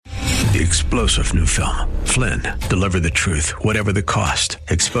The explosive new film, Flynn, deliver the truth, whatever the cost.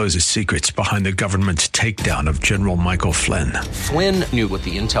 Exposes secrets behind the government's takedown of General Michael Flynn. Flynn knew what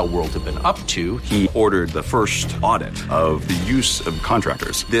the intel world had been up to. He ordered the first audit of the use of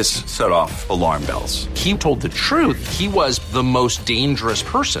contractors. This set off alarm bells. He told the truth. He was the most dangerous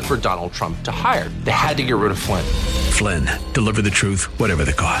person for Donald Trump to hire. They had to get rid of Flynn. Flynn, deliver the truth, whatever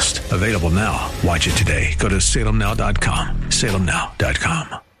the cost. Available now. Watch it today. Go to salemnow.com.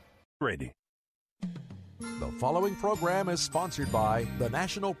 salemnow.com. Ready. The following program is sponsored by the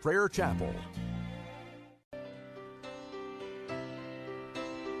National Prayer Chapel.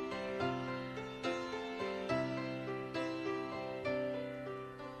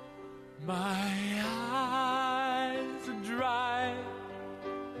 My eyes are dry,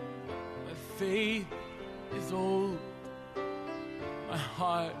 my faith is old, my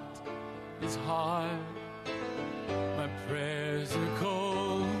heart is hard, my prayers are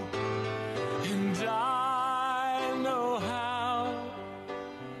cold, and I know how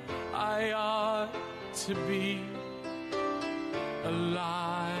I ought to be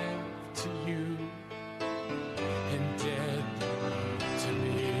alive to you and dead to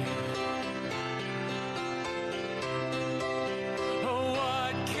me. Oh,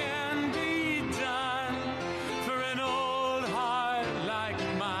 what can be done for an old heart like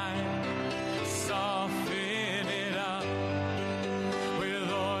mine? Soften it up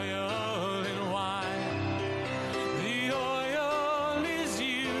with oil and wine. The oil is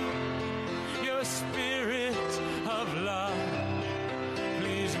you, your spirit of love.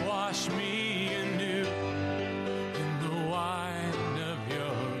 Please wash me anew in the wine of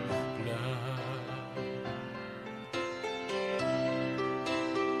your blood.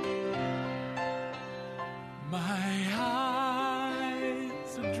 My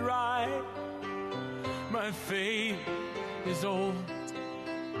eyes are dry, my faith is old,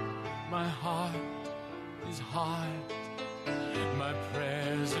 my heart is hard, my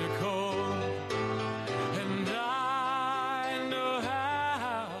prayers are cold, and I know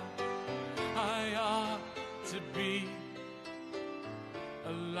how I ought to be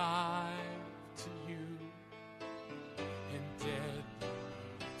alive to you and dead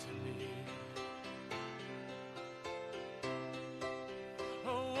to me.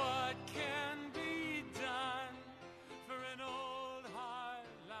 Oh, what can be done for an old heart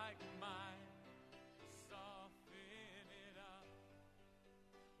like mine? Soften it up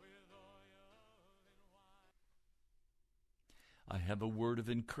with oil and wine. I have a word of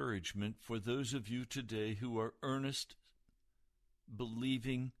encouragement for those of you today who are earnest,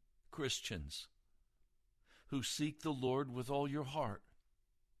 believing Christians who seek the Lord with all your heart.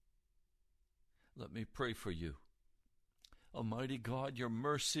 Let me pray for you. Almighty God, your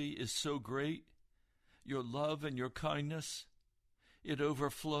mercy is so great, your love and your kindness, it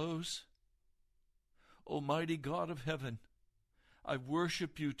overflows. Almighty God of heaven, I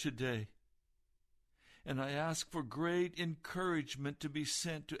worship you today, and I ask for great encouragement to be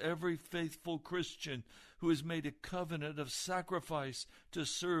sent to every faithful Christian who has made a covenant of sacrifice to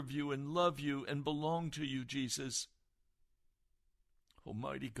serve you and love you and belong to you, Jesus.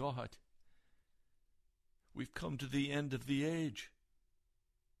 Almighty God, we've come to the end of the age.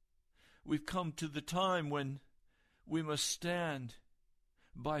 We've come to the time when we must stand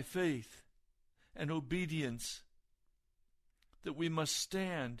by faith and obedience, that we must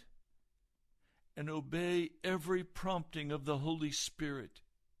stand and obey every prompting of the Holy Spirit.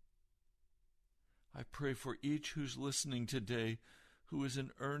 I pray for each who's listening today who is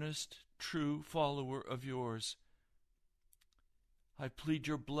an earnest, true follower of yours. I plead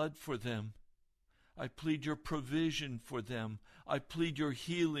your blood for them. I plead your provision for them. I plead your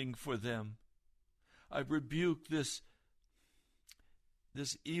healing for them. I rebuke this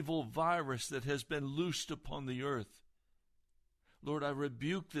evil virus that has been loosed upon the earth. Lord, I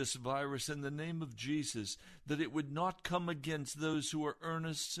rebuke this virus in the name of Jesus, that it would not come against those who are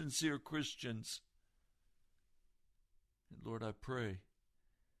earnest, sincere Christians. And Lord, I pray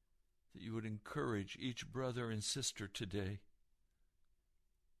that you would encourage each brother and sister today.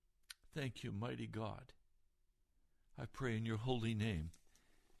 Thank you, mighty God. I pray in your holy name.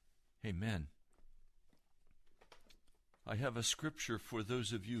 Amen. I have a scripture for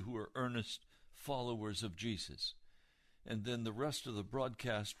those of you who are earnest followers of Jesus. And then the rest of the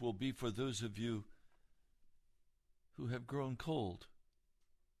broadcast will be for those of you who have grown cold,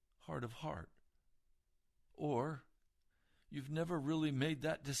 hard of heart, or you've never really made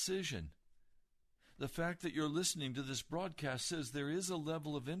that decision. The fact that you're listening to this broadcast says there is a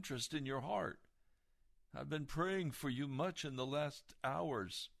level of interest in your heart. I've been praying for you much in the last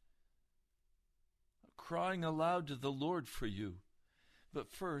hours, crying aloud to the Lord for you. But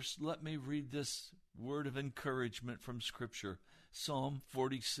first, let me read this word of encouragement from Scripture, Psalm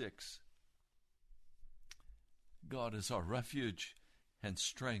 46. God is our refuge and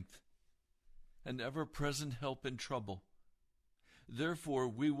strength, an ever-present help in trouble. Therefore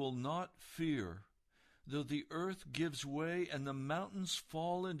we will not fear, though the earth gives way and the mountains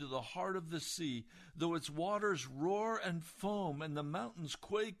fall into the heart of the sea, though its waters roar and foam and the mountains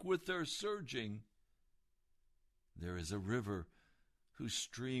quake with their surging. There is a river whose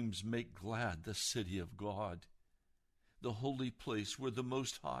streams make glad the city of God, the holy place where the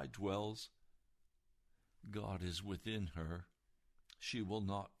Most High dwells. God is within her. She will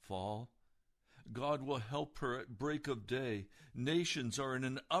not fall. God will help her at break of day. Nations are in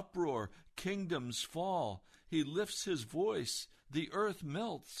an uproar. Kingdoms fall. He lifts his voice. The earth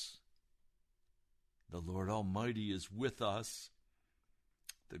melts. The Lord Almighty is with us.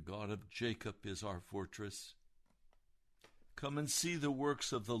 The God of Jacob is our fortress. Come and see the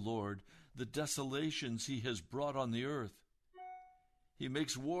works of the Lord, the desolations he has brought on the earth. He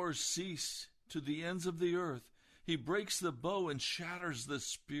makes wars cease to the ends of the earth. He breaks the bow and shatters the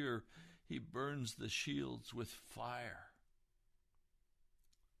spear. He burns the shields with fire.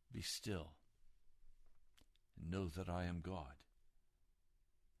 Be still and know that I am God.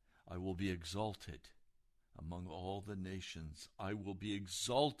 I will be exalted among all the nations. I will be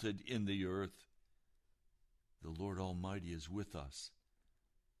exalted in the earth. The Lord Almighty is with us.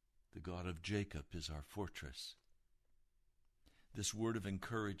 The God of Jacob is our fortress. This word of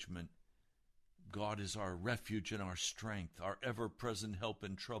encouragement, God is our refuge and our strength, our ever-present help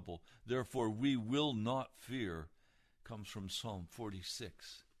in trouble. Therefore we will not fear, comes from Psalm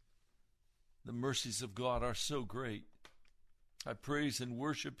 46. The mercies of God are so great. I praise and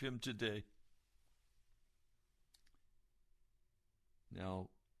worship him today. Now,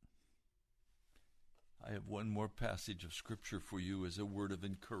 I have one more passage of Scripture for you as a word of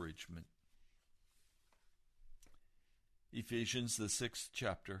encouragement. Ephesians, the 6th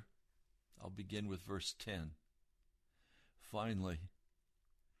chapter. I'll begin with verse 10. Finally,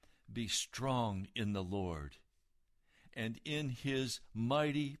 be strong in the Lord and in his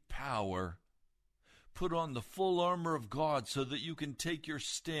mighty power. Put on the full armor of God so that you can take your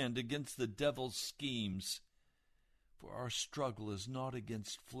stand against the devil's schemes. For our struggle is not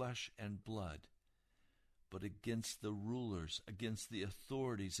against flesh and blood, but against the rulers, against the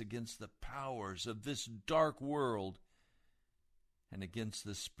authorities, against the powers of this dark world, and against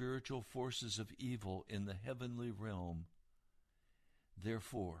the spiritual forces of evil in the heavenly realm.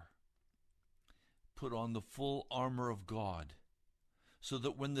 Therefore, put on the full armor of God, so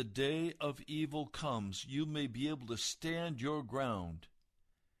that when the day of evil comes, you may be able to stand your ground,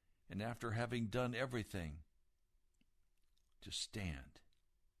 and after having done everything, to stand.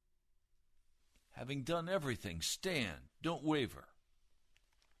 Having done everything, stand. Don't waver.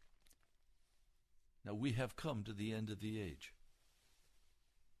 Now we have come to the end of the age.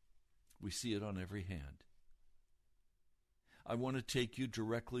 We see it on every hand. I want to take you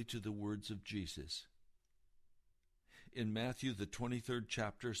directly to the words of Jesus in Matthew, the 23rd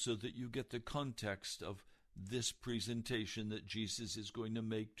chapter, so that you get the context of this presentation that Jesus is going to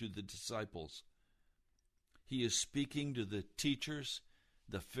make to the disciples. He is speaking to the teachers,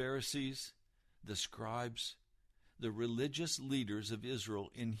 the Pharisees, the scribes, the religious leaders of Israel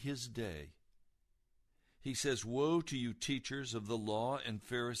in his day. He says, "Woe to you, teachers of the law and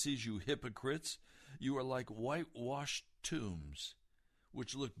Pharisees, you hypocrites! You are like whitewashed tombs,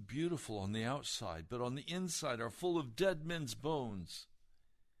 which look beautiful on the outside, but on the inside are full of dead men's bones.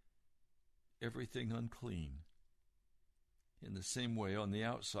 Everything unclean. In the same way, on the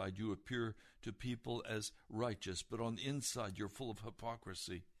outside you appear to people as righteous, but on the inside you're full of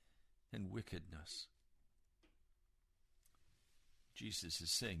hypocrisy and wickedness." Jesus is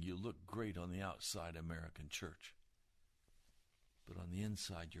saying, you look great on the outside, American church, but on the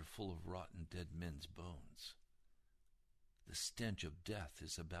inside you're full of rotten dead men's bones. The stench of death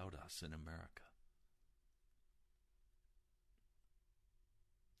is about us in America.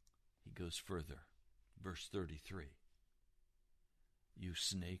 He goes further, verse 33. You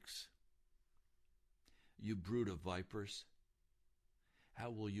snakes, you brood of vipers,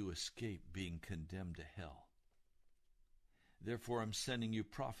 how will you escape being condemned to hell? Therefore I'm sending you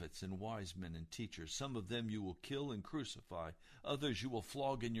prophets and wise men and teachers. Some of them you will kill and crucify. Others you will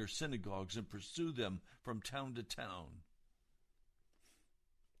flog in your synagogues and pursue them from town to town.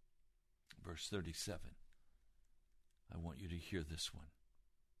 Verse 37. I want you to hear this one.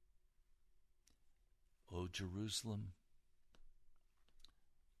 O Jerusalem,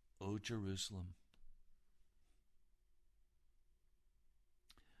 O Jerusalem,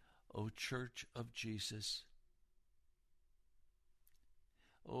 O Church of Jesus,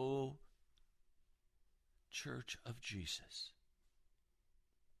 church of Jesus.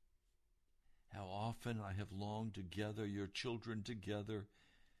 How often I have longed to gather your children together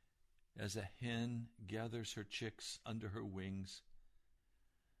as a hen gathers her chicks under her wings,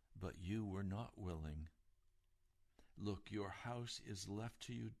 but you were not willing. Look, your house is left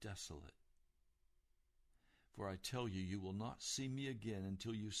to you desolate. For I tell you, you will not see me again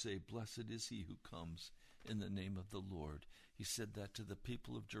until you say, Blessed is he who comes in the name of the Lord. He said that to the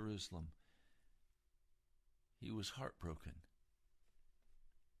people of Jerusalem. He was heartbroken.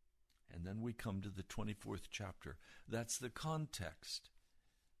 And then we come to the 24th chapter. That's the context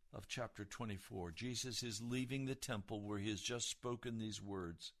of chapter 24. Jesus is leaving the temple where he has just spoken these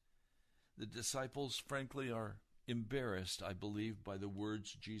words. The disciples, frankly, are embarrassed, I believe, by the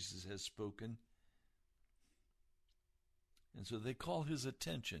words Jesus has spoken. And so they call his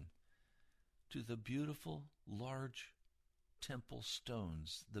attention to the beautiful, large temple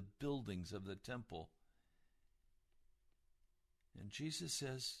stones, the buildings of the temple. And Jesus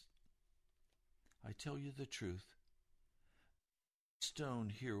says, I tell you the truth, stone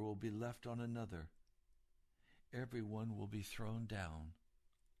here will be left on another. Everyone will be thrown down.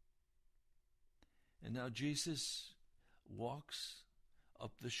 And now Jesus walks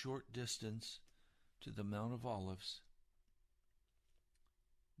up the short distance to the Mount of Olives.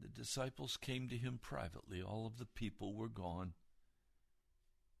 The disciples came to him privately. All of the people were gone.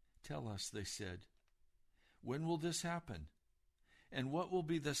 Tell us, they said, when will this happen? And what will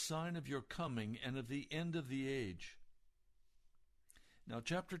be the sign of your coming and of the end of the age? Now,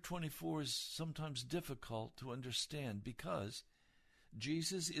 chapter 24 is sometimes difficult to understand because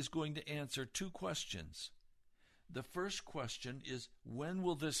Jesus is going to answer two questions. The first question is, when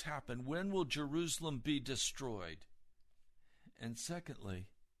will this happen? When will Jerusalem be destroyed? And secondly,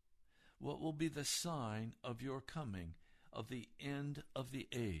 what will be the sign of your coming, of the end of the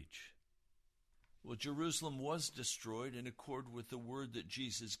age? Well, Jerusalem was destroyed in accord with the word that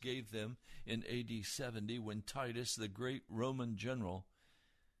Jesus gave them in AD 70 when Titus, the great Roman general,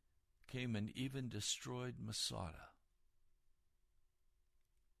 came and even destroyed Masada.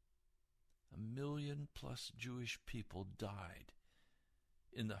 1 million+ Jewish people died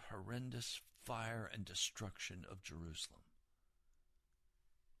in the horrendous fire and destruction of Jerusalem.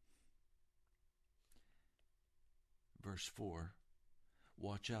 Verse 4,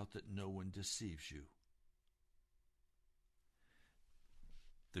 watch out that no one deceives you.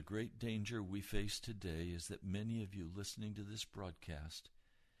 The great danger we face today is that many of you listening to this broadcast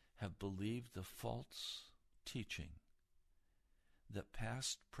have believed the false teaching that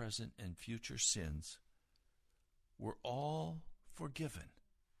past, present, and future sins were all forgiven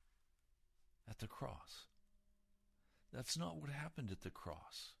at the cross. That's not what happened at the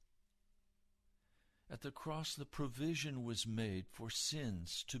cross. At the cross, the provision was made for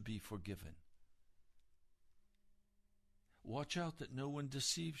sins to be forgiven. Watch out that no one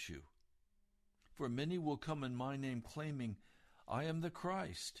deceives you. For many will come in my name claiming, I am the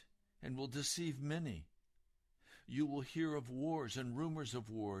Christ, and will deceive many. You will hear of wars and rumors of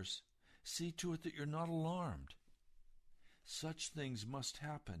wars. See to it that you're not alarmed. Such things must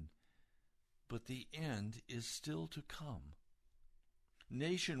happen, but the end is still to come.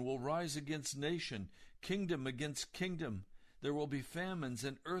 Nation will rise against nation, kingdom against kingdom. There will be famines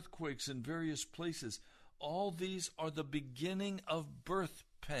and earthquakes in various places. All these are the beginning of birth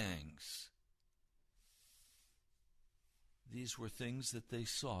pangs. These were things that they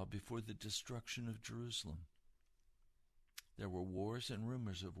saw before the destruction of Jerusalem. There were wars and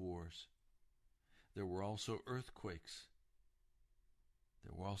rumors of wars. There were also earthquakes.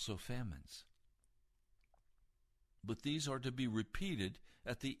 There were also famines. But these are to be repeated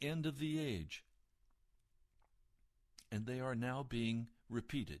at the end of the age. And they are now being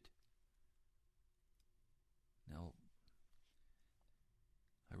repeated. Now,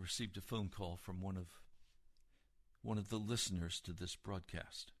 I received a phone call from one of the listeners to this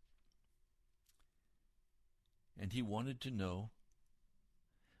broadcast. And he wanted to know,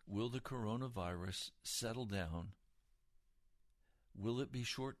 will the coronavirus settle down? Will it be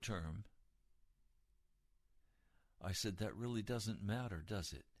short term? I said, that really doesn't matter,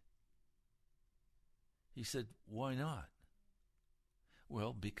 does it? He said, why not?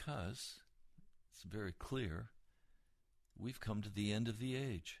 Well, because it's very clear we've come to the end of the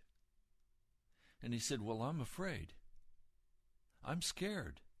age. And he said, well, I'm afraid. I'm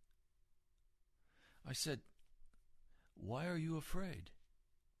scared. I said, why are you afraid?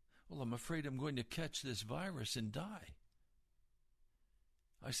 Well, I'm afraid I'm going to catch this virus and die.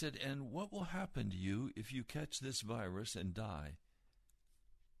 I said, and what will happen to you if you catch this virus and die?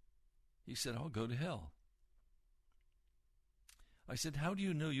 He said, I'll go to hell. I said, how do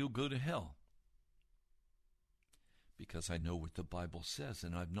you know you'll go to hell? Because I know what the Bible says,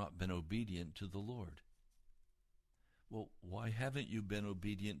 and I've not been obedient to the Lord. Well, why haven't you been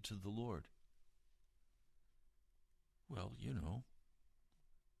obedient to the Lord? Well,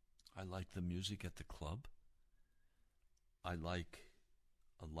 I like the music at the club. I like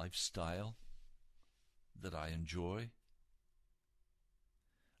a lifestyle that I enjoy.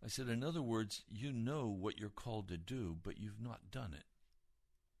 I said, in other words, you know what you're called to do, but you've not done it.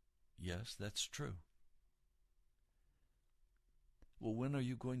 Yes, that's true. Well, when are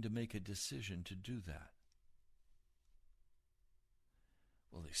you going to make a decision to do that?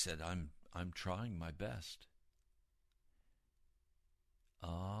 Well, they said, I'm trying my best.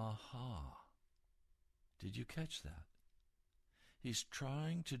 Aha. Did you catch that? He's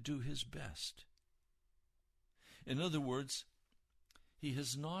trying to do his best. In other words, he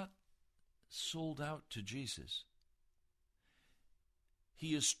has not sold out to Jesus.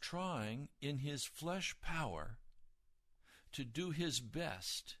 He is trying in his flesh power to do his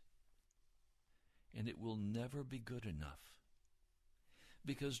best, and it will never be good enough.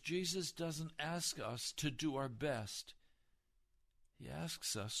 Because Jesus doesn't ask us to do our best. He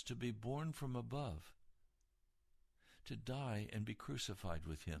asks us to be born from above, to die and be crucified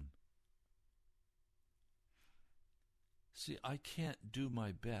with him. See, I can't do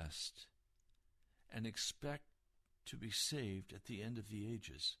my best and expect to be saved at the end of the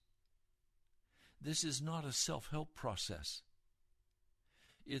ages. This is not a self-help process.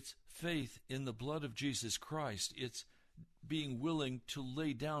 It's faith in the blood of Jesus Christ. It's being willing to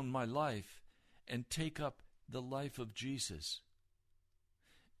lay down my life and take up the life of Jesus.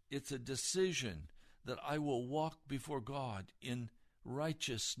 It's a decision that I will walk before God in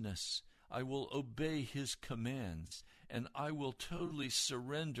righteousness. I will obey his commands, and I will totally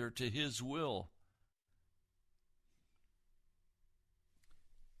surrender to his will.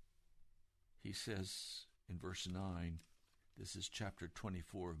 He says in verse 9, this is chapter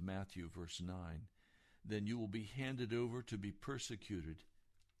 24 of Matthew, verse 9, then you will be handed over to be persecuted,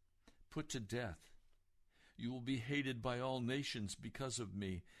 put to death. You will be hated by all nations because of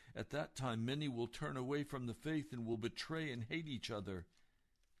me. At that time, many will turn away from the faith and will betray and hate each other.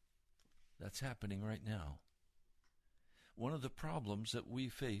 That's happening right now. One of the problems that we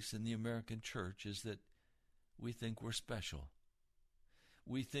face in the American church is that we think we're special.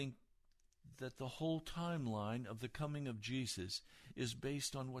 We think that the whole timeline of the coming of Jesus is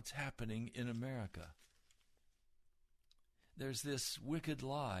based on what's happening in America. There's this wicked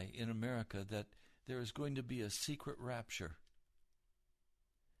lie in America that there is going to be a secret rapture.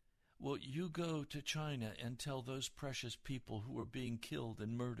 Well, you go to China and tell those precious people who are being killed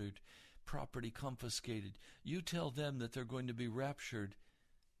and murdered, property confiscated, you tell them that they're going to be raptured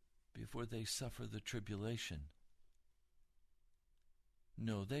before they suffer the tribulation.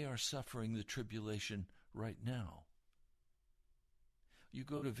 No, they are suffering the tribulation right now. You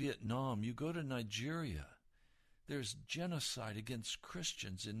go to Vietnam, you go to Nigeria. There's genocide against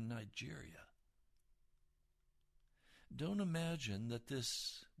Christians in Nigeria. Don't imagine that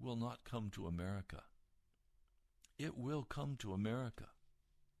this will not come to America. It will come to America.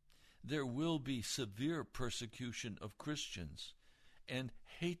 There will be severe persecution of Christians and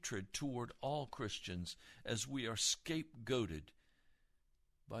hatred toward all Christians as we are scapegoated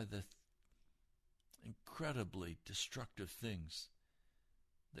by the incredibly destructive things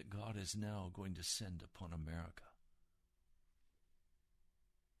that God is now going to send upon America.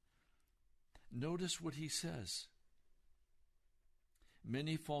 Notice what he says.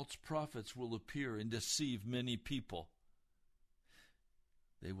 Many false prophets will appear and deceive many people.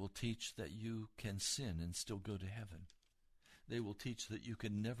 They will teach that you can sin and still go to heaven. They will teach that you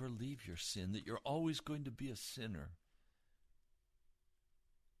can never leave your sin, that you're always going to be a sinner.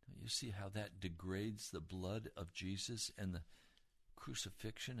 You see how that degrades the blood of Jesus and the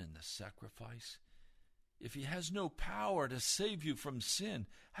crucifixion and the sacrifice? If he has no power to save you from sin,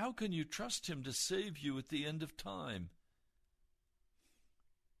 how can you trust him to save you at the end of time?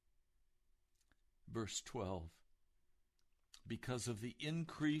 Verse 12, because of the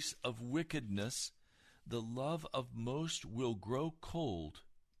increase of wickedness, the love of most will grow cold.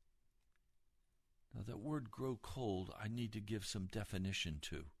 Now that word grow cold, I need to give some definition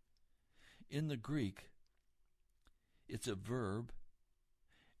to. In the Greek, it's a verb,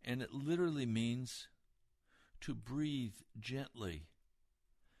 and it literally means to breathe gently,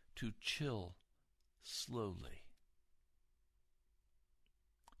 to chill slowly.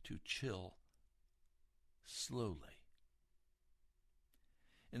 To chill slowly.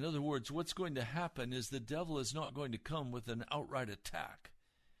 In other words, what's going to happen is the devil is not going to come with an outright attack.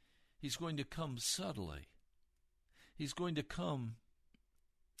 He's going to come subtly. He's going to come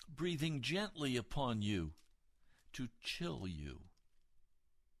breathing gently upon you to to chill you,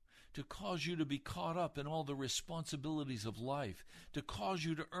 to cause you to be caught up in all the responsibilities of life, to cause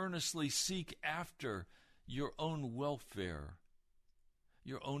you to earnestly seek after your own welfare,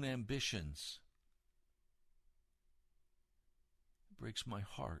 your own ambitions. It breaks my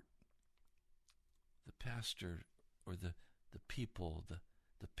heart. The pastor or the people,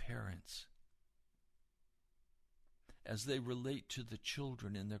 the parents, as they relate to the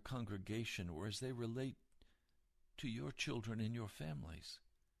children in their congregation or as they relate to your children in your families.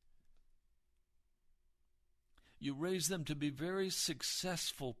 You raise them to be very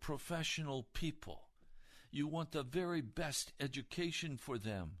successful professional people. You want the very best education for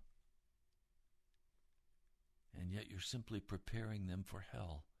them. And yet you're simply preparing them for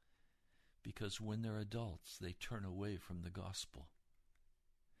hell, because when they're adults, they turn away from the gospel.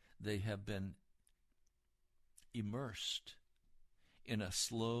 They have been immersed in a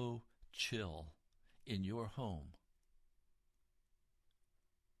slow chill in your home.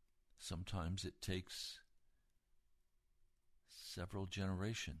 Sometimes it takes several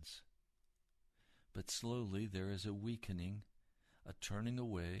generations. But slowly there is a weakening, a turning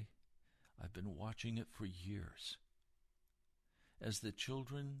away. I've been watching it for years. As the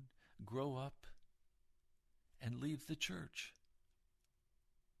children grow up and leave the church.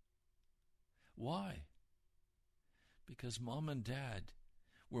 Why? Because mom and dad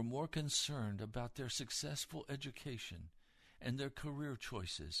were more concerned about their successful education and their career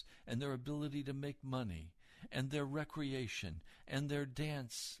choices and their ability to make money and their recreation and their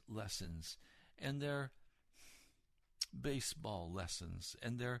dance lessons and their baseball lessons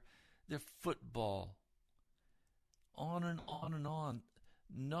and their football, on and on and on,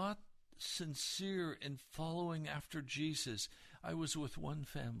 not sincere in following after Jesus. I was with one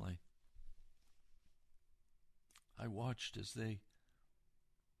family. I watched as they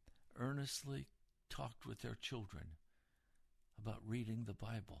earnestly talked with their children about reading the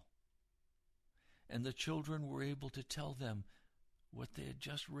Bible. And the children were able to tell them what they had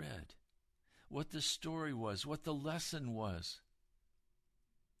just read, what the story was, what the lesson was.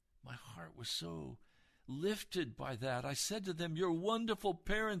 My heart was so lifted by that. I said to them, "You're wonderful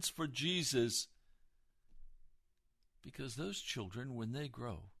parents for Jesus." Because those children, when they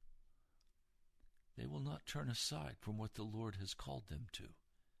grow, they will not turn aside from what the Lord has called them to.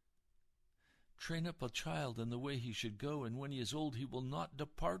 Train up a child in the way he should go, and when he is old, he will not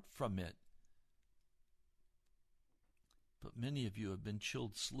depart from it. But many of you have been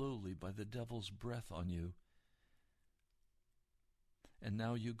chilled slowly by the devil's breath on you. And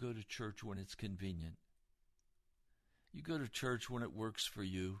now you go to church when it's convenient. You go to church when it works for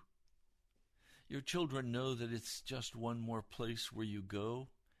you. Your children know that it's just one more place where you go.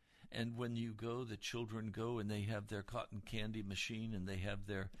 And when you go, the children go and they have their cotton candy machine and they have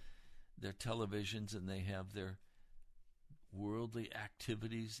their televisions and they have their worldly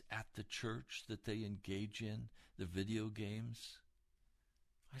activities at the church that they engage in, the video games.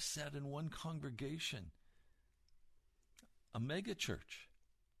 I sat in one congregation, a mega church,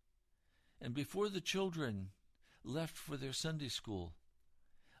 and before the children left for their Sunday school,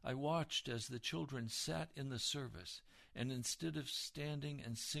 I watched as the children sat in the service, and instead of standing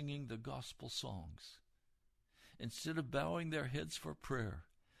and singing the gospel songs, instead of bowing their heads for prayer,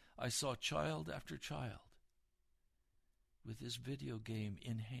 I saw child after child with this video game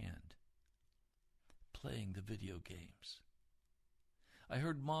in hand, playing the video games. I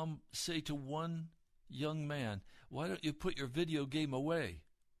heard mom say to one young man, "Why don't you put your video game away?"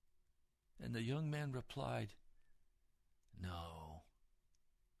 And the young man replied, "No,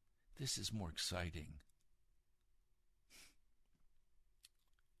 this is more exciting."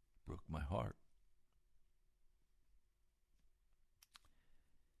 Broke my heart.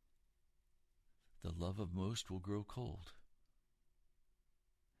 The love of most will grow cold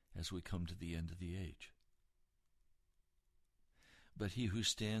as we come to the end of the age. But he who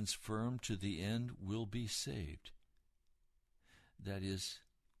stands firm to the end will be saved. That is,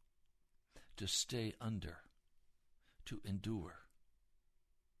 to stay under, to endure.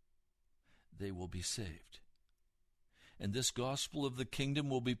 They will be saved. And this gospel of the kingdom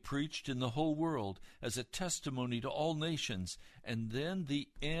will be preached in the whole world as a testimony to all nations, and then the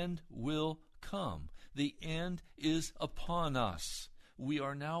end will come. The end is upon us. We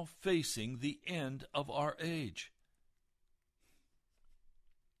are now facing the end of our age.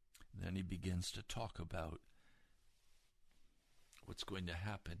 Then he begins to talk about what's going to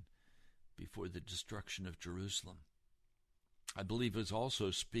happen before the destruction of Jerusalem. I believe he's also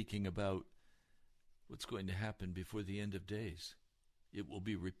speaking about what's going to happen before the end of days. It will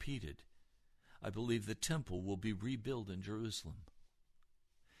be repeated. I believe the temple will be rebuilt in Jerusalem.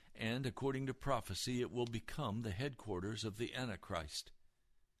 And And according to prophecy, it will become the headquarters of the Antichrist.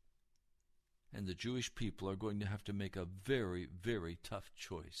 And the Jewish people are going to have to make a very, very tough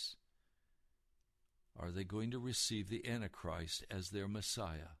choice. Are they going to receive the Antichrist as their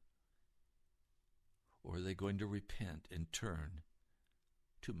Messiah? Or are they going to repent and turn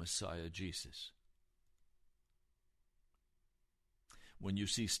to Messiah Jesus? When you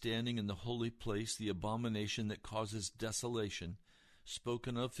see standing in the holy place the abomination that causes desolation,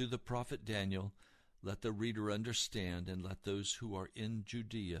 spoken of through the prophet Daniel, let the reader understand, and let those who are in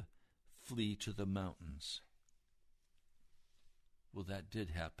Judea flee to the mountains. Well, that did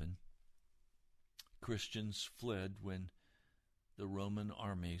happen. Christians fled when the Roman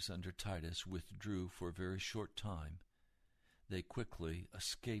armies under Titus withdrew for a very short time. They quickly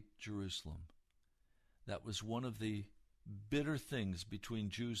escaped Jerusalem. That was one of the bitter things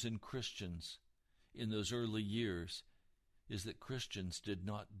between Jews and Christians in those early years, is that Christians did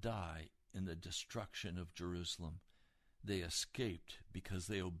not die in the destruction of Jerusalem. They escaped because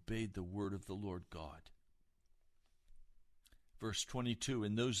they obeyed the word of the Lord God. Verse 22,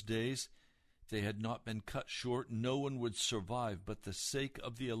 in those days, if they had not been cut short, no one would survive, but the sake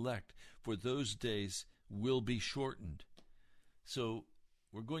of the elect, for those days will be shortened. So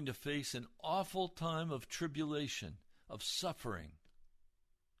we're going to face an awful time of tribulation, of suffering.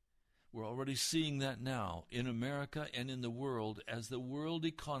 We're already seeing that now in America and in the world as the world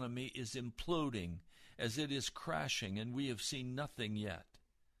economy is imploding, as it is crashing, and we have seen nothing yet.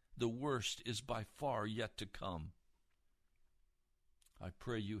 The worst is by far yet to come. I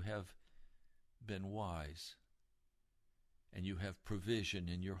pray you have been wise and you have provision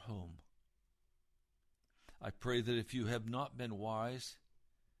in your home. I pray that if you have not been wise,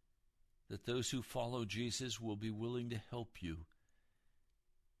 that those who follow Jesus will be willing to help you,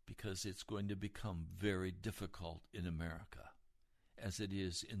 because it's going to become very difficult in America, as it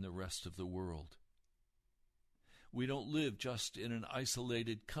is in the rest of the world. We don't live just in an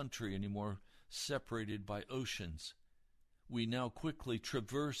isolated country anymore, separated by oceans. We now quickly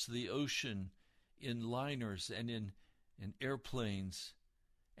traverse the ocean in liners and in airplanes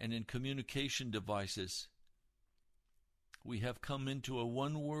and in communication devices. We have come into a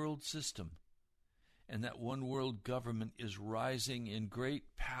one-world system, and that one-world government is rising in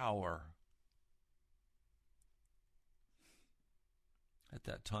great power. At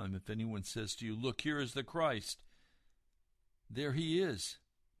that time, if anyone says to you, look, here is the Christ, there he is,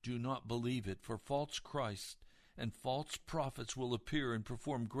 do not believe it, for false Christs and false prophets will appear and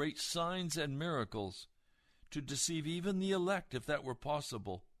perform great signs and miracles to deceive even the elect, if that were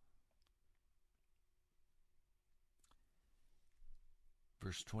possible.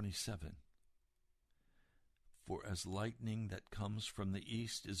 Verse 27, for as lightning that comes from the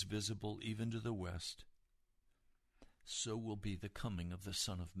east is visible even to the west, so will be the coming of the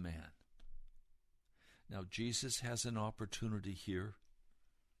Son of Man. Now, Jesus has an opportunity here.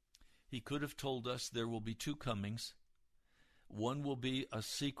 He could have told us there will be two comings. One will be a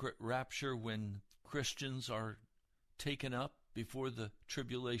secret rapture when Christians are taken up before the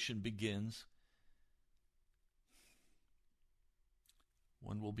tribulation begins.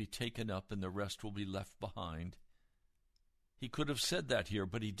 One will be taken up and the rest will be left behind. He could have said that here,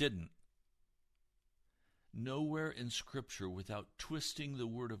 but he didn't. Nowhere in Scripture, without twisting the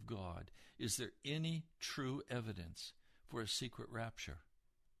Word of God, is there any true evidence for a secret rapture.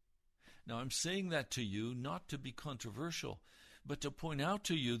 Now, I'm saying that to you not to be controversial, but to point out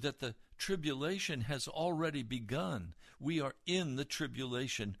to you that the tribulation has already begun. We are in the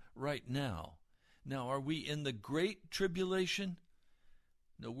tribulation right now. Now, are we in the great tribulation?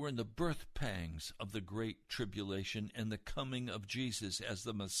 No, we're in the birth pangs of the great tribulation and the coming of Jesus as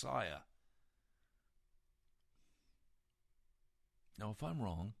the Messiah. Now, if I'm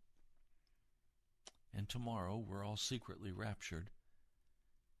wrong, and tomorrow we're all secretly raptured,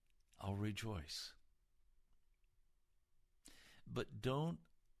 I'll rejoice. But don't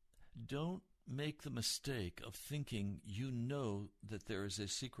make the mistake of thinking you know that there is a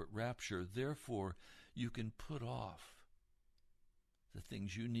secret rapture, therefore you can put off the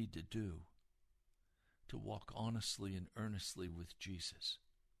things you need to do to walk honestly and earnestly with Jesus.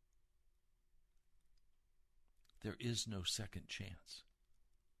 There is no second chance.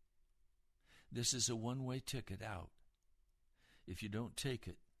 This is a one-way ticket out. If you don't take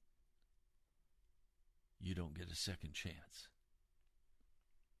it, you don't get a second chance.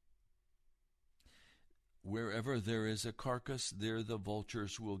 Wherever there is a carcass, there the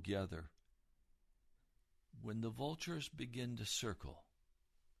vultures will gather. When the vultures begin to circle,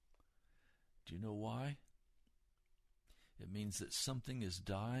 do you know why? It means that something is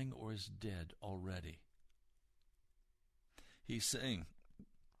dying or is dead already. He's saying,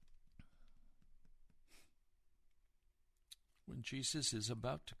 Man, Jesus is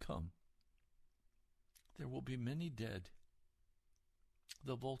about to come. There will be many dead.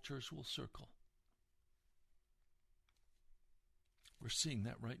 The vultures will circle. We're seeing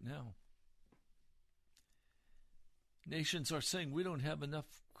that right now. Nations are saying we don't have enough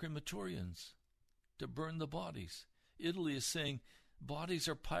crematorians to burn the bodies. Italy is saying bodies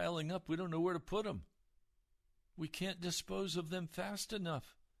are piling up. We don't know where to put them. We can't dispose of them fast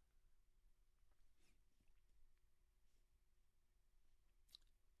enough.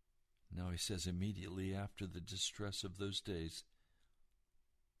 Now he says, immediately after the distress of those days,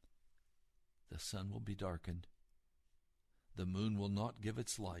 the sun will be darkened. The moon will not give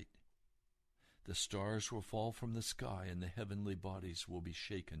its light. The stars will fall from the sky, and the heavenly bodies will be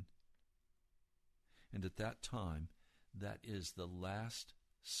shaken. And at that time, that is the last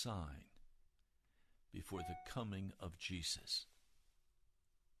sign before the coming of Jesus.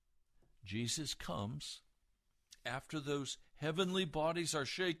 Jesus comes after those heavenly bodies are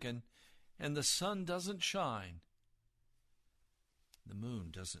shaken, and the sun doesn't shine. The moon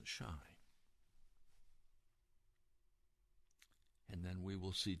doesn't shine. And then we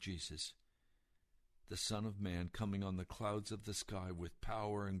will see Jesus, the Son of Man, coming on the clouds of the sky with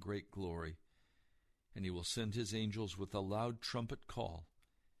power and great glory. And he will send his angels with a loud trumpet call,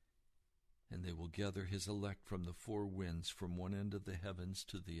 and they will gather his elect from the four winds, from one end of the heavens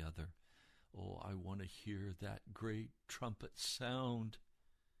to the other. Oh, I want to hear that great trumpet sound.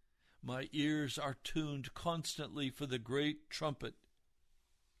 My ears are tuned constantly for the great trumpet.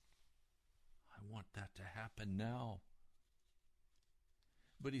 I want that to happen now.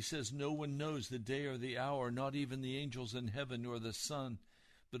 But he says no one knows the day or the hour, not even the angels in heaven nor the Son,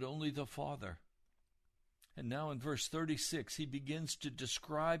 but only the Father. And now in verse 36, he begins to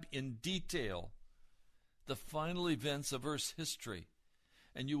describe in detail the final events of Earth's history.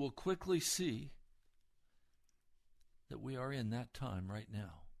 And you will quickly see that we are in that time right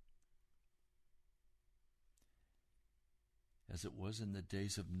now. As it was in the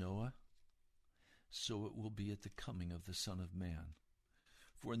days of Noah, so it will be at the coming of the Son of Man.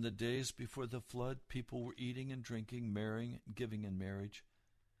 For in the days before the flood, people were eating and drinking, marrying, giving in marriage,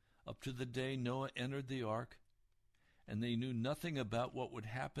 up to the day Noah entered the ark, and they knew nothing about what would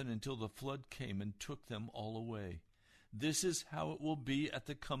happen until the flood came and took them all away. This is how it will be at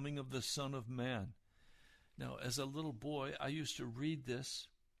the coming of the Son of Man. Now, as a little boy, I used to read this,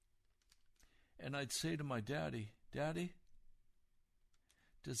 and I'd say to my daddy, Daddy,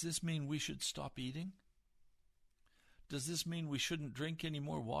 does this mean we should stop eating? Does this mean we shouldn't drink any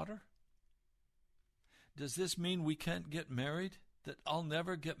more water? Does this mean we can't get married? That I'll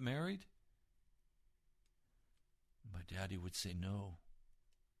never get married? My daddy would say no.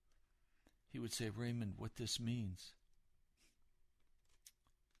 He would say, Raymond, what this means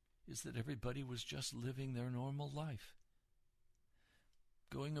is that everybody was just living their normal life,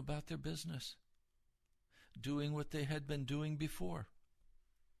 going about their business, doing what they had been doing before.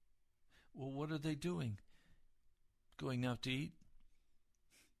 Well, what are they doing? Going out to eat?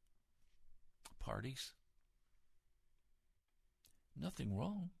 Parties? Nothing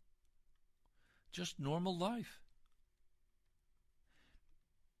wrong. Just normal life.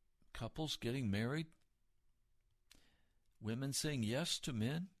 Couples getting married. Women saying yes to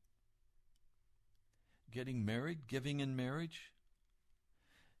men. Getting married, giving in marriage.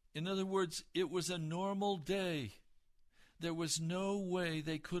 In other words, it was a normal day. There was no way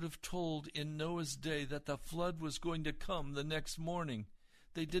they could have told in Noah's day that the flood was going to come the next morning.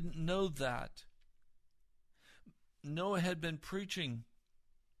 They didn't know that. Noah had been preaching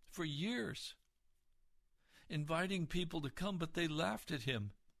for years, inviting people to come, but they laughed at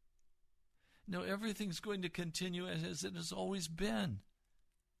him. No, everything's going to continue as it has always been.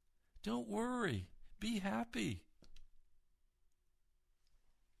 Don't worry. Be happy.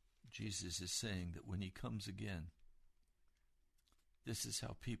 Jesus is saying that when he comes again, this is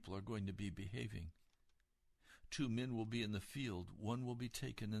how people are going to be behaving. 2 men will be in the field, one will be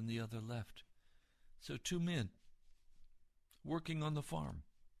taken and the other left. So 2 men working on the farm,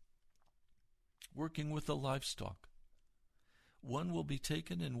 working with the livestock. One will be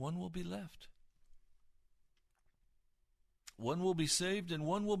taken and one will be left. One will be saved and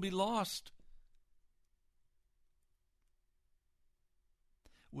one will be lost.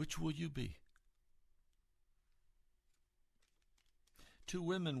 Which will you be? 2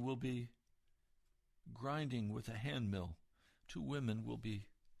 women will be grinding with a hand mill. 2 women will be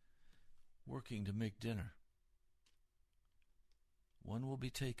working to make dinner. One will be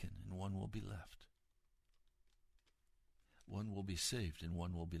taken and one will be left. One will be saved and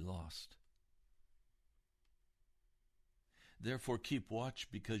one will be lost. Therefore keep watch,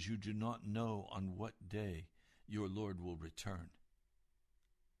 because you do not know on what day your Lord will return.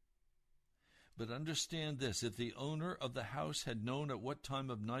 But understand this, if the owner of the house had known at what time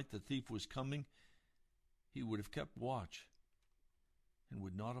of night the thief was coming, he would have kept watch and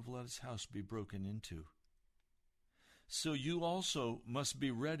would not have let his house be broken into. So you also must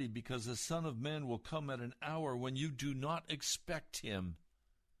be ready, because the Son of Man will come at an hour when you do not expect him.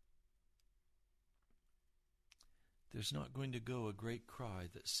 There's not going to go a great cry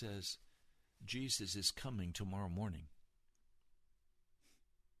that says, Jesus is coming tomorrow morning.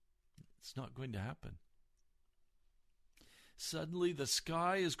 It's not going to happen. Suddenly the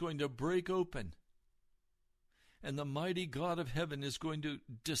sky is going to break open, and the mighty God of heaven is going to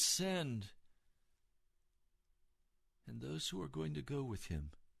descend. And those who are going to go with him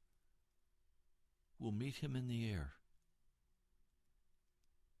will meet him in the air,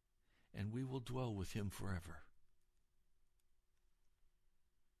 and we will dwell with him forever.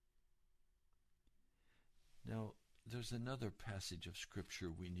 Now, there's another passage of Scripture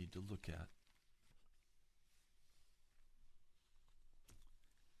we need to look at.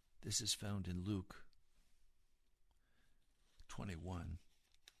 This is found in Luke 21,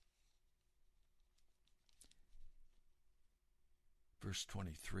 verse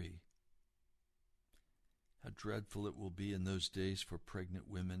 23. How dreadful it will be in those days for pregnant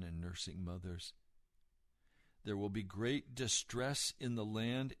women and nursing mothers. There will be great distress in the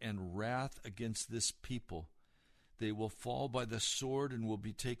land and wrath against this people. They will fall by the sword and will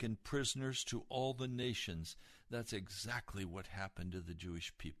be taken prisoners to all the nations. That's exactly what happened to the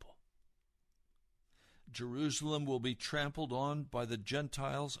Jewish people. Jerusalem will be trampled on by the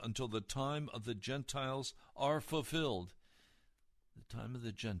Gentiles until the time of the Gentiles are fulfilled. The time of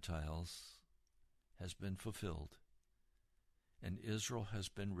the Gentiles has been fulfilled, and Israel has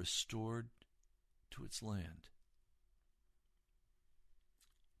been restored to its land.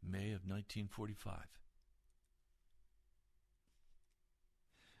 May of 1945.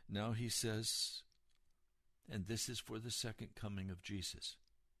 Now he says, and this is for the second coming of Jesus.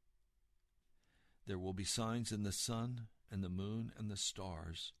 There will be signs in the sun and the moon and the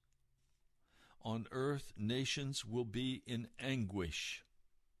stars. On earth, nations will be in anguish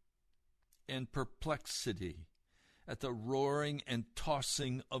and perplexity at the roaring and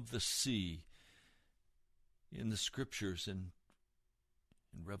tossing of the sea. In the scriptures and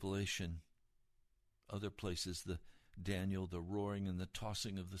in Revelation, other places, the Daniel, the roaring and the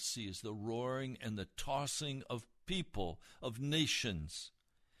tossing of the sea is the roaring and the tossing of people, of nations.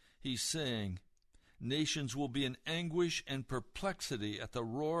 He's saying nations will be in anguish and perplexity at the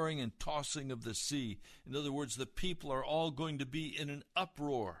roaring and tossing of the sea. In other words, the people are all going to be in an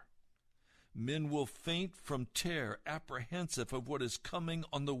uproar. Men will faint from terror, apprehensive of what is coming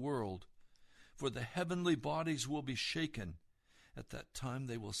on the world. For the heavenly bodies will be shaken. At that time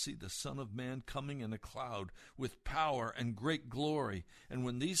they will see the Son of Man coming in a cloud with power and great glory. And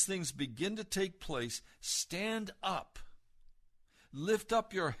when these things begin to take place, stand up. Lift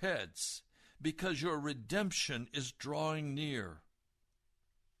up your heads, because your redemption is drawing near.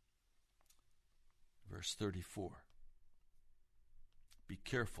 Verse 34. Be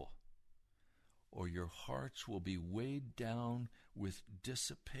careful, or your hearts will be weighed down with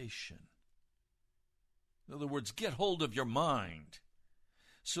dissipation. In other words, get hold of your mind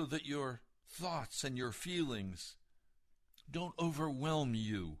so that your thoughts and your feelings don't overwhelm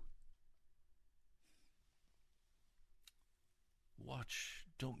you. Watch,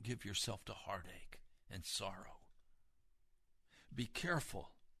 don't give yourself to heartache and sorrow. Be careful,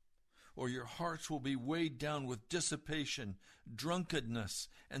 or your hearts will be weighed down with dissipation, drunkenness,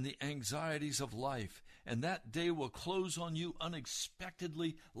 and the anxieties of life, and that day will close on you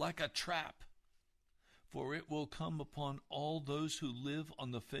unexpectedly like a trap. For it will come upon all those who live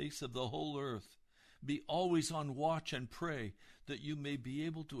on the face of the whole earth. Be always on watch and pray, that you may be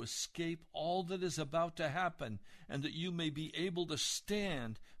able to escape all that is about to happen, and that you may be able to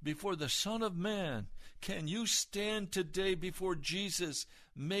stand before the Son of Man. Can you stand today before Jesus,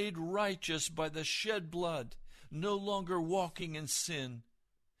 made righteous by the shed blood, no longer walking in sin?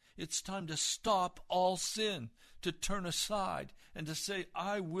 It's time to stop all sin, to turn aside, and to say,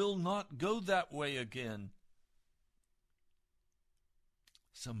 I will not go that way again.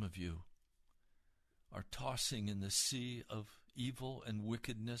 Some of you are tossing in the sea of evil and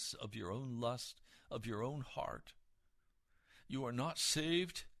wickedness, of your own lust, of your own heart. You are not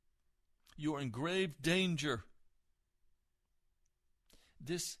saved. You are in grave danger.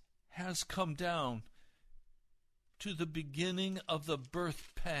 This has come down to the beginning of the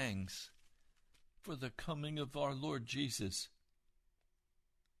birth pangs for the coming of our Lord Jesus.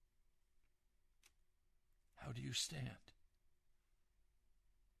 How do you stand?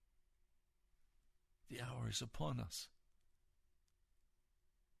 The The hour is upon us.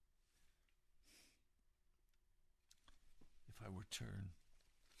 If I were to turn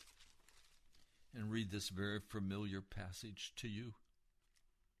and read this very familiar passage to you.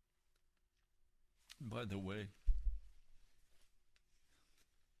 And by the way,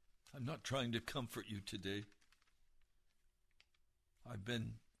 I'm not trying to comfort you today. I've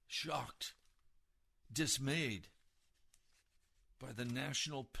been shocked, dismayed by the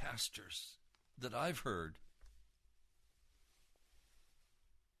national pastors that I've heard.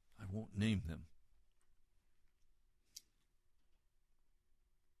 I won't name them.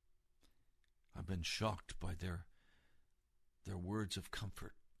 I've been shocked by their words of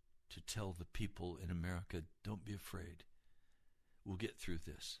comfort to tell the people in America, don't be afraid. We'll get through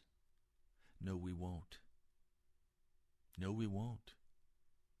this. No, we won't. No, we won't.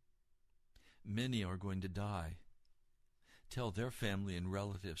 Many are going to die. Tell their family and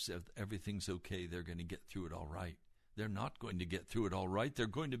relatives if everything's okay, they're going to get through it all right. They're not going to get through it all right. They're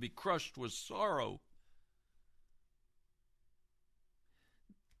going to be crushed with sorrow.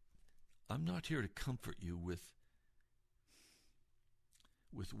 I'm not here to comfort you with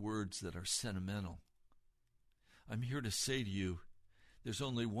words that are sentimental. I'm here to say to you, there's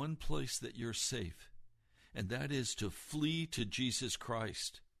only one place that you're safe, and that is to flee to Jesus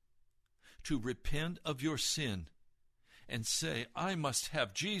Christ, to repent of your sin, and say, I must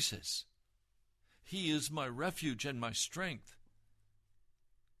have Jesus. He is my refuge and my strength.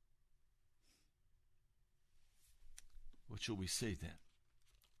 What shall we say then?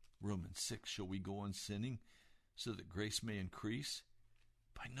 Romans 6, shall we go on sinning so that grace may increase?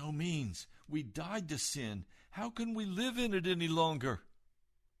 By no means. We died to sin. How can we live in it any longer?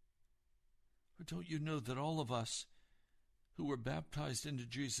 Or don't you know that all of us who were baptized into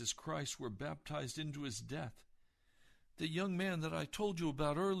Jesus Christ were baptized into his death? The young man that I told you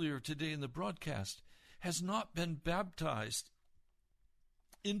about earlier today in the broadcast has not been baptized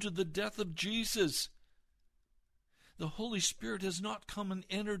into the death of Jesus. The Holy Spirit has not come and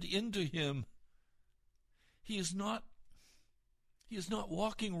entered into him. He is not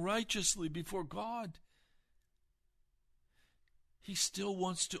walking righteously before God. He still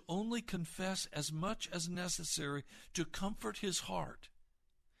wants to only confess as much as necessary to comfort his heart,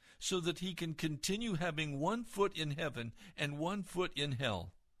 so that he can continue having one foot in heaven and one foot in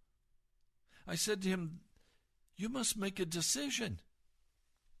hell. I said to him, you must make a decision.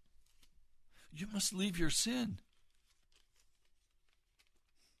 You must leave your sin.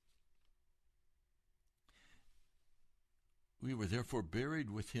 We were therefore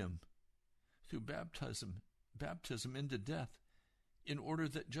buried with him through baptism into death, in order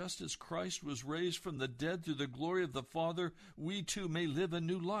that just as Christ was raised from the dead through the glory of the Father, we too may live a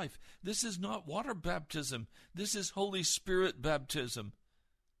new life. This is not water baptism. This is Holy Spirit baptism.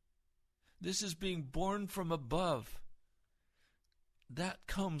 This is being born from above. That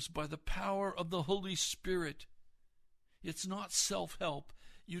comes by the power of the Holy Spirit. It's not self-help.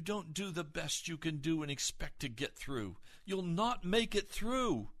 You don't do the best you can do and expect to get through. You'll not make it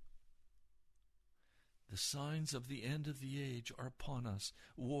through. The signs of the end of the age are upon us.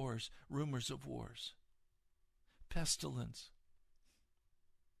 Wars, rumors of wars, pestilence,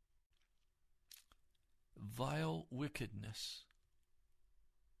 vile wickedness,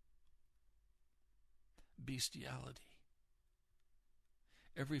 bestiality,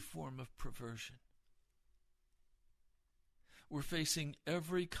 every form of perversion. We're facing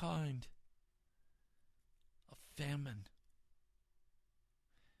every kind of famine,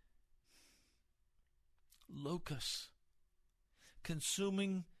 locusts,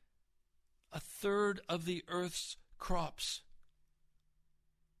 consuming a third of the earth's crops.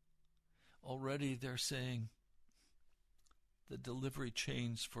 Already they're saying the delivery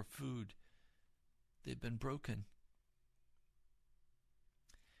chains for food, they've been broken.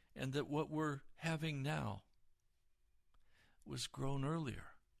 And that what we're having now was grown earlier.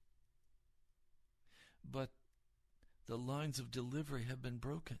 But the lines of delivery have been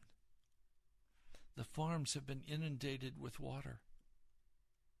broken. The farms have been inundated with water.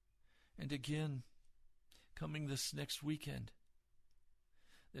 And again, coming this next weekend,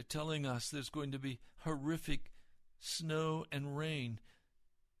 they're telling us there's going to be horrific snow and rain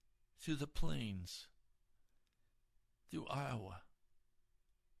through the plains, through Iowa,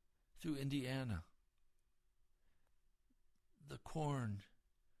 through Indiana. The corn,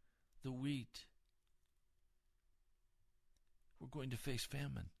 the wheat. We're going to face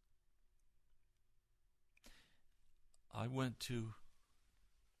famine. I went to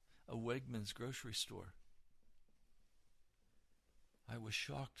a Wegmans grocery store. I was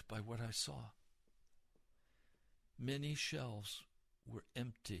shocked by what I saw. Many shelves were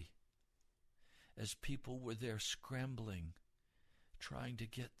empty, as people were there scrambling, trying to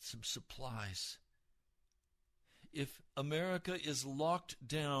get some supplies. If America is locked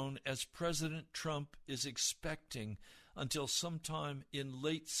down, as President Trump is expecting, until sometime in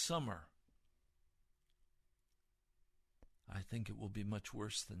late summer, I think it will be much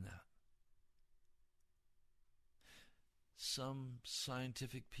worse than that. Some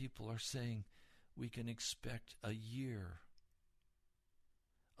scientific people are saying we can expect a year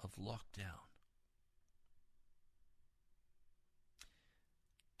of lockdown.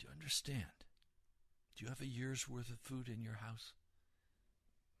 Do you understand? Do you have a year's worth of food in your house?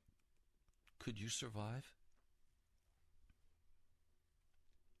 Could you survive?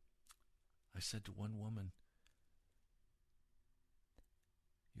 I said to one woman,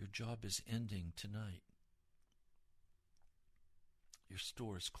 your job is ending tonight. Your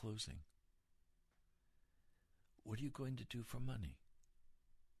store is closing. What are you going to do for money?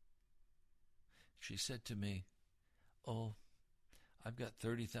 She said to me, oh, I've got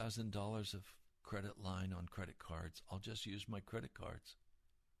 $30,000 of credit line on credit cards. I'll just use my credit cards.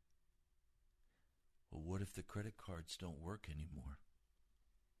 Well, what if the credit cards don't work anymore?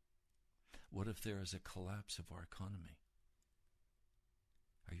 What if there is a collapse of our economy?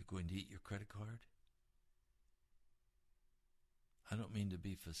 Are you going to eat your credit card? I don't mean to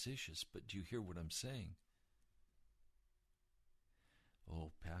be facetious, but do you hear what I'm saying?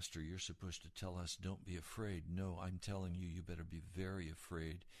 Oh, Pastor, you're supposed to tell us don't be afraid. No, I'm telling you, you better be very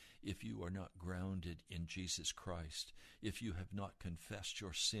afraid if you are not grounded in Jesus Christ, if you have not confessed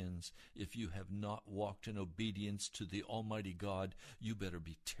your sins, if you have not walked in obedience to the Almighty God. You better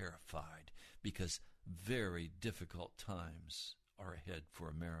be terrified, because very difficult times are ahead for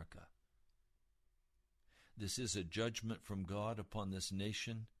America. This is a judgment from God upon this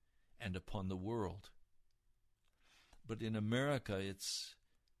nation and upon the world. But in America, it's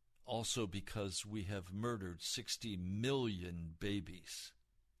also because we have murdered 60 million babies.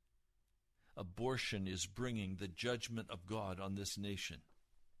 Abortion is bringing the judgment of God on this nation.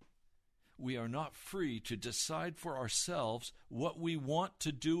 We are not free to decide for ourselves what we want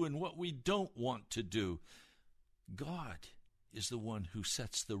to do and what we don't want to do. God is the one who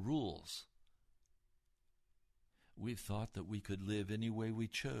sets the rules. We've thought that we could live any way we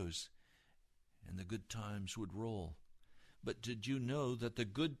chose, and the good times would roll. But did you know that the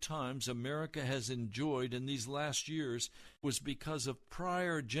good times America has enjoyed in these last years was because of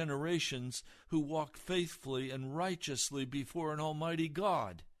prior generations who walked faithfully and righteously before an almighty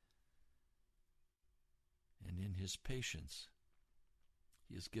God? And in his patience,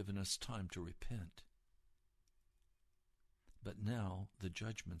 he has given us time to repent. But now the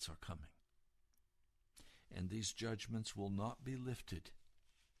judgments are coming. And these judgments will not be lifted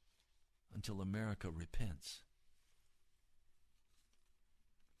until America repents.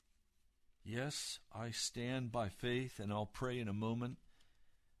 Yes, I stand by faith, and I'll pray in a moment,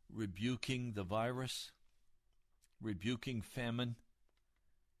 rebuking the virus, rebuking famine.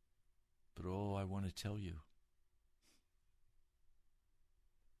 But I want to tell you,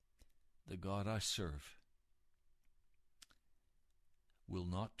 the God I serve will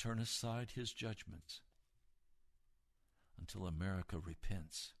not turn aside his judgments until America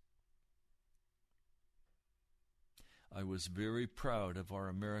repents. I was very proud of our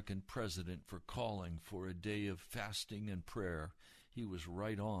American president for calling for a day of fasting and prayer. He was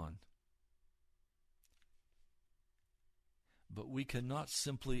right on. But we cannot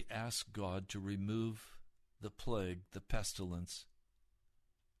simply ask God to remove the plague, the pestilence.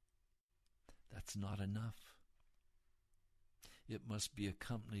 That's not enough. It must be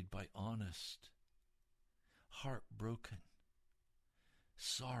accompanied by honest, heartbroken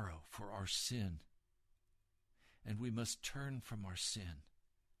sorrow for our sin. And we must turn from our sin.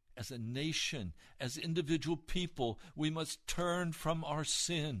 As a nation, as individual people, we must turn from our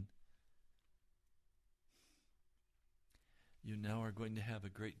sin. You now are going to have a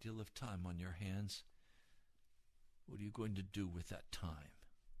great deal of time on your hands. What are you going to do with that time?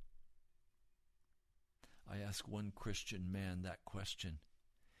 I asked one Christian man that question.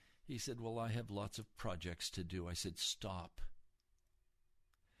 He said, well, I have lots of projects to do. I said, stop.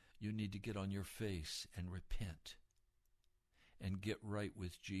 You need to get on your face and repent and get right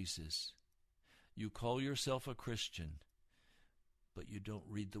with Jesus. You call yourself a Christian, but you don't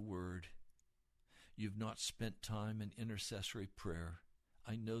read the Word. You've not spent time in intercessory prayer.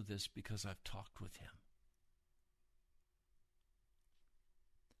 I know this because I've talked with him.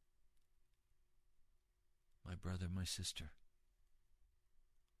 My brother, my sister,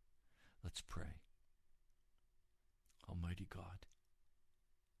 let's pray. Almighty God,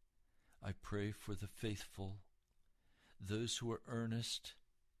 I pray for the faithful, those who are earnest,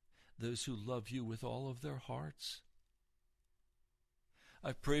 those who love you with all of their hearts.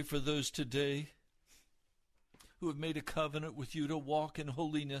 I pray for those today who have made a covenant with you to walk in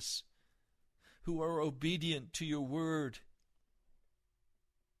holiness, who are obedient to your word.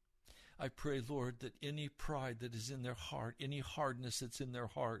 I pray, Lord, that any pride that is in their heart, any hardness that's in their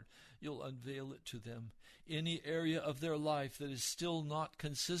heart, you'll unveil it to them. Any area of their life that is still not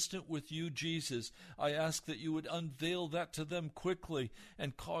consistent with you, Jesus, I ask that you would unveil that to them quickly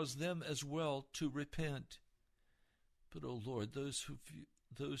and cause them as well to repent. But, oh Lord, those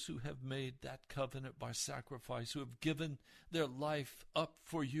who have made that covenant by sacrifice, who have given their life up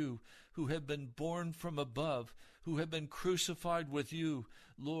for you, who have been born from above, who have been crucified with you,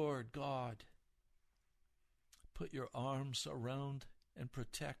 Lord God, put your arms around and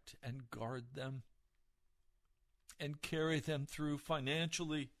protect and guard them and carry them through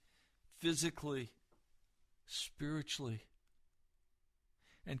financially, physically, spiritually,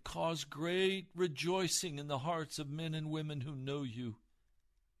 and cause great rejoicing in the hearts of men and women who know you.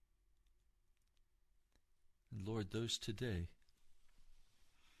 And Lord, those today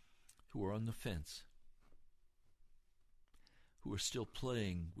who are on the fence, who are still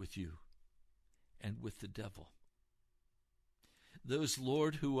playing with you and with the devil, those,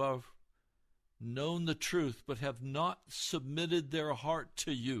 Lord, who have known the truth but have not submitted their heart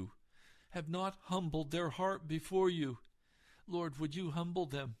to you, have not humbled their heart before you, Lord, would you humble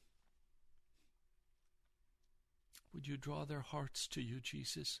them? Would you draw their hearts to you,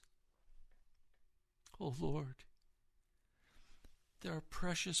 Jesus? Oh, Lord, there are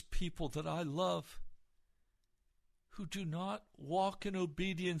precious people that I love who do not walk in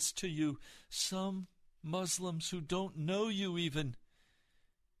obedience to you. Some Muslims who don't know you even.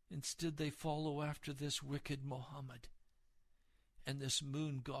 Instead, they follow after this wicked Muhammad and this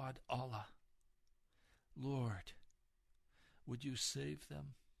moon god Allah. Lord, would you save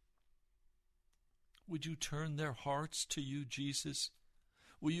them? Would you turn their hearts to you, Jesus?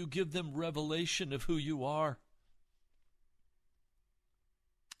 Will you give them revelation of who you are?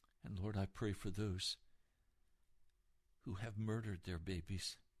 And Lord, I pray for those who have murdered their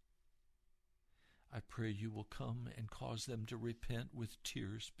babies. I pray you will come and cause them to repent with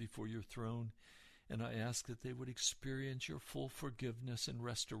tears before your throne, and I ask that they would experience your full forgiveness and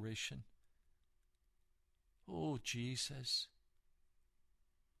restoration. Oh, Jesus,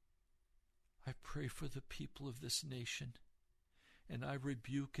 I pray for the people of this nation, and I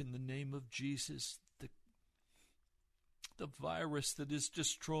rebuke in the name of Jesus the virus that is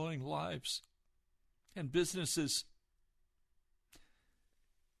destroying lives and businesses.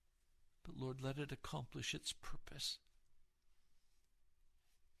 But Lord, let it accomplish its purpose.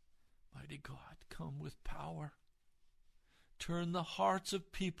 Mighty God, come with power. Turn the hearts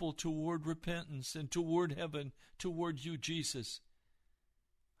of people toward repentance and toward heaven, toward you, Jesus.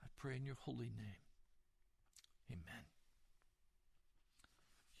 I pray in your holy name. Amen.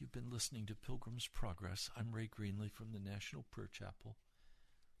 You've been listening to Pilgrim's Progress. I'm Ray Greenley from the National Prayer Chapel.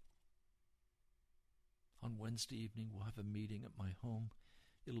 On Wednesday evening, we'll have a meeting at my home.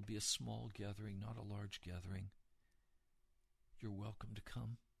 It'll be a small gathering, not a large gathering. You're welcome to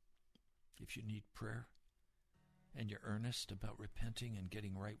come if you need prayer and you're earnest about repenting and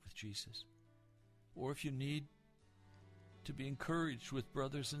getting right with Jesus. Or if you need to be encouraged with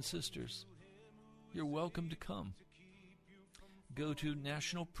brothers and sisters, you're welcome to come. Go to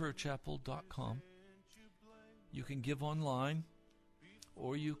nationalprayerchapel.com. You can give online,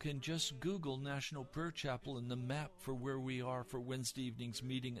 or you can just Google National Prayer Chapel, and the map for where we are for Wednesday evening's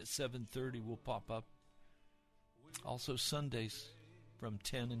meeting at 7:30 will pop up. Also Sundays from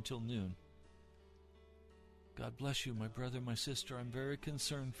 10 until noon. God bless you, my brother, my sister. I'm very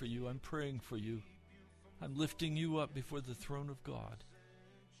concerned for you. I'm praying for you. I'm lifting you up before the throne of God.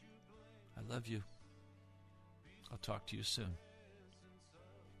 I love you. I'll talk to you soon.